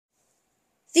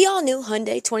The all-new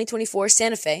Hyundai 2024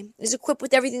 Santa Fe is equipped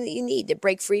with everything that you need to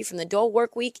break free from the dull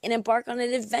work week and embark on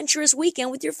an adventurous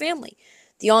weekend with your family.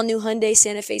 The all-new Hyundai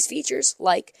Santa Fe's features,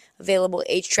 like available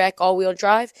H-Track all-wheel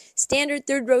drive, standard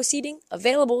third-row seating,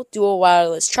 available dual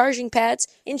wireless charging pads,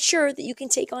 ensure that you can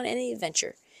take on any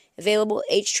adventure. Available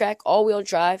H-Track all-wheel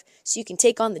drive so you can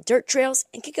take on the dirt trails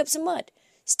and kick up some mud.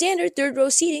 Standard third-row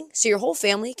seating so your whole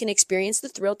family can experience the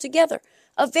thrill together.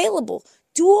 Available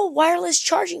dual wireless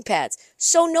charging pads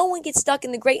so no one gets stuck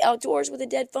in the great outdoors with a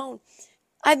dead phone.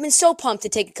 I've been so pumped to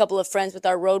take a couple of friends with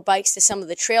our road bikes to some of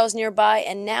the trails nearby,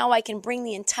 and now I can bring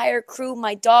the entire crew,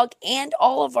 my dog, and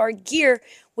all of our gear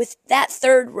with that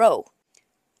third row.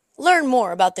 Learn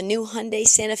more about the new Hyundai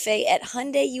Santa Fe at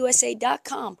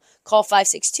HyundaiUSA.com. Call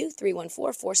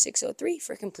 562-314-4603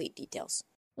 for complete details.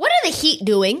 What are the Heat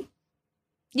doing?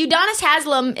 Udonis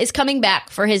Haslem is coming back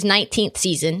for his 19th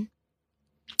season.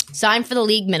 Signed for the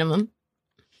league minimum.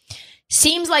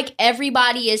 Seems like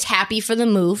everybody is happy for the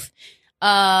move.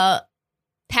 Pat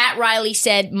Riley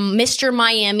said Mr.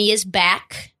 Miami is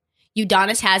back.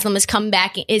 Udonis Haslem is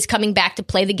coming back to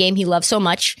play the game he loves so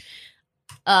much.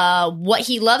 What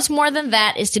he loves more than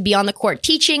that is to be on the court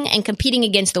teaching and competing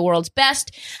against the world's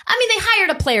best. I mean, they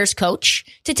hired a players coach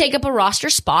to take up a roster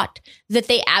spot that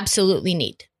they absolutely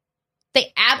need.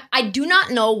 I do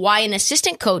not know why an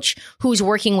assistant coach who's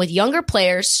working with younger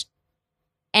players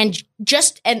and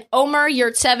Omer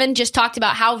Yurtseven just talked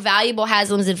about how valuable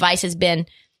Haslem's advice has been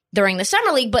during the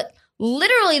summer league, but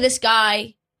literally this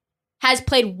guy has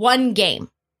played one game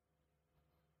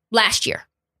last year.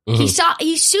 Mm-hmm.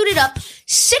 He suited up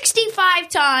 65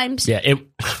 times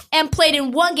and played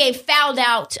in one game, fouled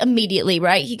out immediately,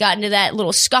 right? He got into that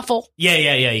little scuffle.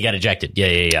 Yeah. He got ejected.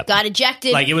 Yeah. Got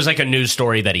ejected. Like, it was like a news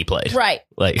story that he played. Right.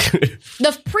 Like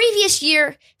the previous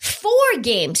year, 4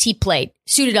 games he played,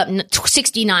 suited up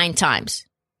 69 times.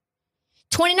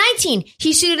 2019,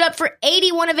 he suited up for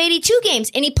 81 of 82 games,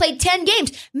 and he played 10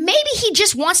 games. Maybe he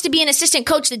just wants to be an assistant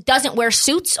coach that doesn't wear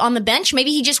suits on the bench.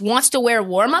 Maybe he just wants to wear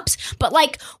warm-ups. But,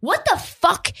 like, what the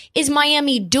fuck is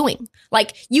Miami doing?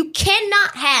 Like, you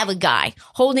cannot have a guy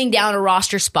holding down a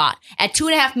roster spot at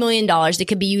 $2.5 million that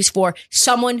could be used for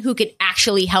someone who could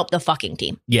actually help the fucking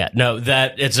team. Yeah, no,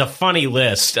 it's a funny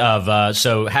list of,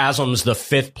 so Haslem's the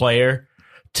 5th player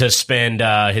to spend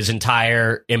his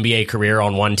entire NBA career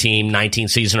on one team, 19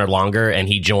 season or longer, and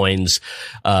he joins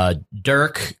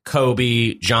Dirk,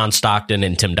 Kobe, John Stockton,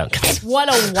 and Tim Duncan. What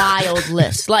a wild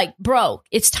list. Like, bro,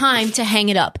 it's time to hang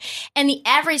it up. And the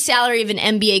average salary of an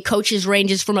NBA coach's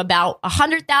ranges from about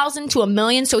 $100,000 to $1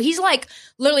 million. So he's like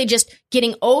literally just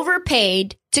getting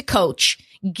overpaid to coach,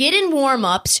 get in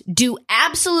warm-ups, do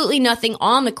absolutely nothing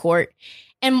on the court.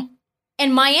 And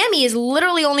Miami is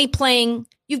literally only playing.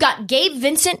 You've got Gabe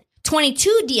Vincent,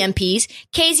 22 DMPs,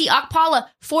 KZ Okpala,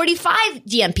 45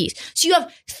 DMPs. So you have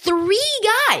 3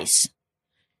 guys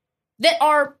that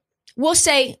are, we'll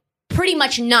say, pretty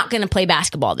much not going to play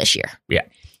basketball this year. Yeah.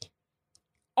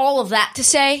 All of that to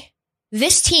say,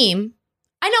 this team,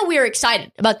 I know we were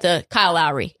excited about the Kyle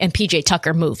Lowry and PJ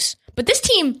Tucker moves, but this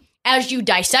team, as you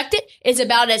dissect it, is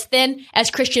about as thin as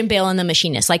Christian Bale and the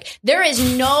Machinist. Like,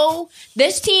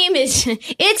 this team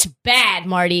it's bad,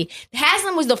 Marty.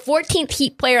 Haslem was the 14th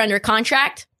Heat player under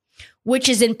contract, which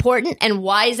is important. And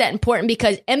why is that important?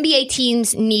 Because NBA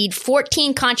teams need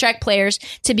 14 contract players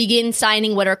to begin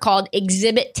signing what are called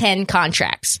Exhibit 10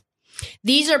 contracts.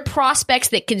 These are prospects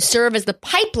that can serve as the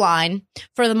pipeline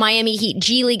for the Miami Heat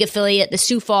G League affiliate, the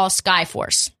Sioux Falls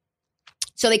Skyforce.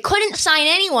 So they couldn't sign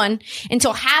anyone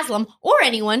until Haslem or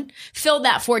anyone filled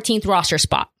that 14th roster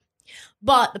spot.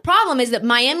 But the problem is that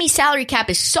Miami's salary cap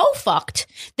is so fucked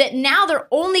that now they're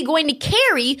only going to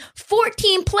carry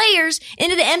 14 players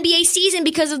into the NBA season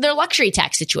because of their luxury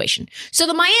tax situation. So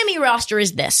the Miami roster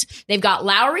is this. They've got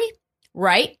Lowry,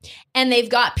 right? And they've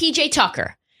got PJ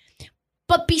Tucker.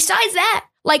 But besides that,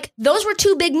 like, those were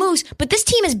 2 big moves, but this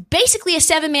team is basically a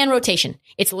 7-man rotation.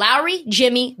 It's Lowry,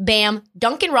 Jimmy, Bam,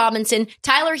 Duncan Robinson,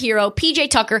 Tyler Hero,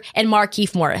 PJ Tucker, and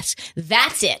Markieff Morris.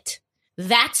 That's it.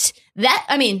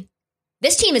 I mean,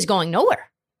 this team is going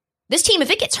nowhere. This team, if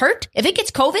it gets hurt, if it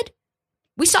gets COVID,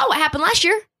 we saw what happened last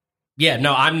year. Yeah,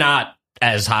 no, I'm not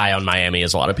as high on Miami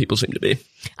as a lot of people seem to be.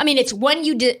 I mean, it's when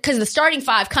you did, because the starting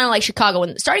 5, kind of like Chicago,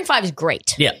 when the starting 5 is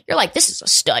great. Yeah. You're like, this is a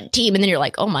stud team. And then you're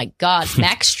like, oh my God,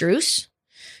 Max Strus?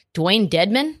 Dwayne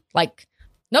Dedman, like,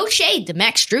 no shade to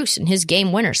Max Strus and his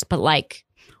game winners, but like,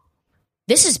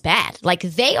 this is bad. Like,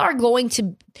 they are going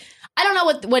to, I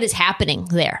don't know what is happening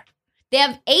there. They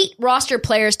have 8 roster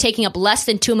players taking up less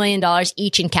than $2 million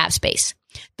each in cap space.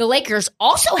 The Lakers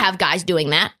also have guys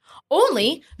doing that,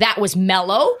 only that was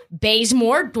Melo,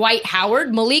 Bazemore, Dwight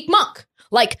Howard, Malik Monk.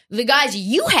 Like, the guys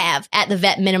you have at the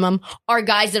vet minimum are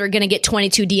guys that are going to get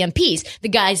 22 DMPs. The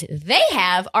guys they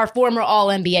have are former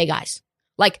All-NBA guys.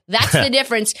 Like, that's the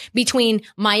difference between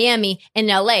Miami and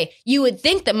LA. You would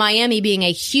think that Miami being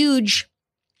a huge,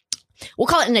 we'll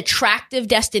call it an attractive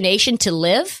destination to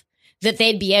live, that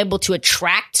they'd be able to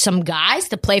attract some guys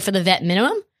to play for the vet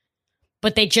minimum,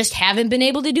 but they just haven't been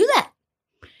able to do that.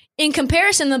 In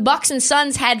comparison, the Bucks and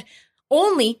Suns had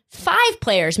only 5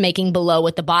 players making below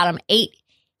what the bottom 8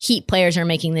 Heat players are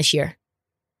making this year.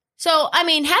 So, I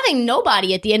mean, having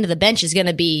nobody at the end of the bench is going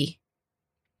to be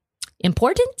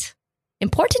important,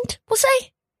 we'll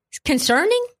say.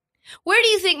 Concerning. Where do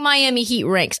you think Miami Heat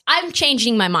ranks? I'm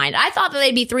changing my mind. I thought that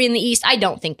they'd be 3 in the East. I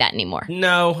don't think that anymore.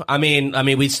 No, I mean,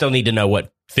 we still need to know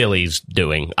what Philly's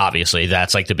doing. Obviously,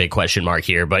 that's like the big question mark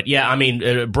here. But yeah, I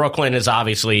mean, Brooklyn is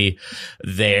obviously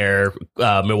there.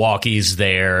 Milwaukee's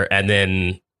there, and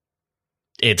then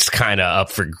it's kind of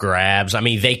up for grabs. I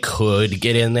mean, they could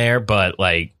get in there, but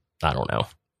like, I don't know.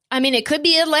 I mean, it could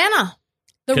be Atlanta.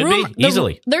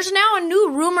 Easily. There's now a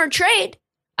new rumored trade.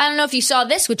 I don't know if you saw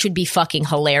this, which would be fucking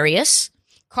hilarious.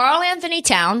 Karl Anthony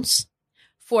Towns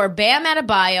for Bam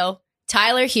Adebayo,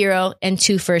 Tyler Hero, and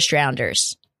 2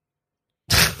 first-rounders.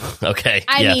 Okay.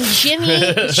 I mean,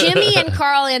 Jimmy and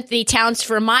Karl Anthony Towns,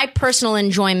 for my personal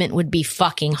enjoyment, would be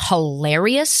fucking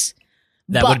hilarious.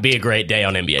 That would be a great day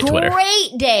on NBA Twitter.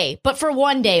 Great day, but for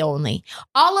one day only.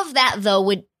 All of that, though,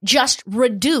 would just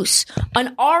reduce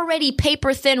an already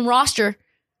paper-thin roster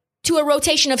to a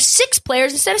rotation of 6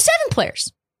 players instead of 7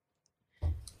 players.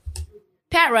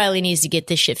 Pat Riley needs to get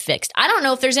this shit fixed. I don't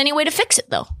know if there's any way to fix it,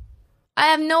 though. I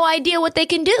have no idea what they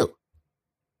can do.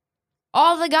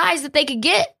 All the guys that they could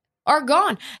get are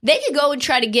gone. They could go and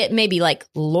try to get maybe like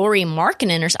Lauri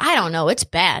Markkanen or I don't know. It's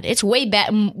bad. It's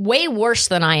way worse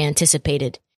than I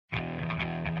anticipated.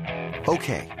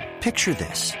 Okay, picture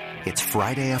this. It's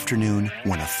Friday afternoon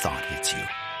when a thought hits you.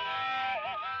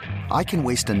 I can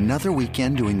waste another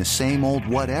weekend doing the same old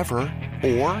whatever,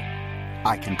 or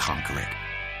I can conquer it.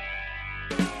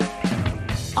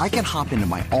 I can hop into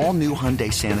my all-new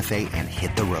Hyundai Santa Fe and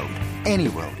hit the road. Any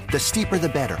road. The steeper, the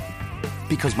better.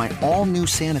 Because my all-new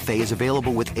Santa Fe is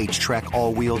available with H-Track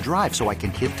all-wheel drive, so I can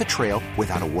hit the trail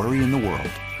without a worry in the world.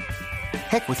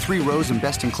 Heck, with 3 rows and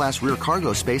best-in-class rear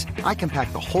cargo space, I can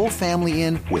pack the whole family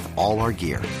in with all our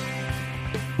gear.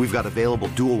 We've got available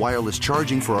dual wireless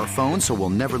charging for our phones, so we'll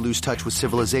never lose touch with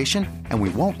civilization, and we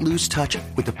won't lose touch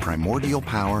with the primordial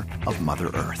power of Mother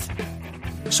Earth.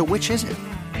 So which is it?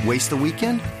 Waste the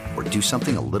weekend or do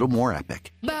something a little more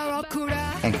epic?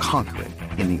 And conquer it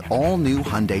in the all-new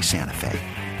Hyundai Santa Fe.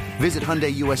 Visit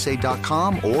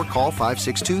HyundaiUSA.com or call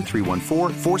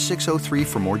 562-314-4603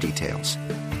 for more details.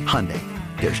 Hyundai,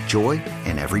 there's joy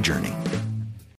in every journey.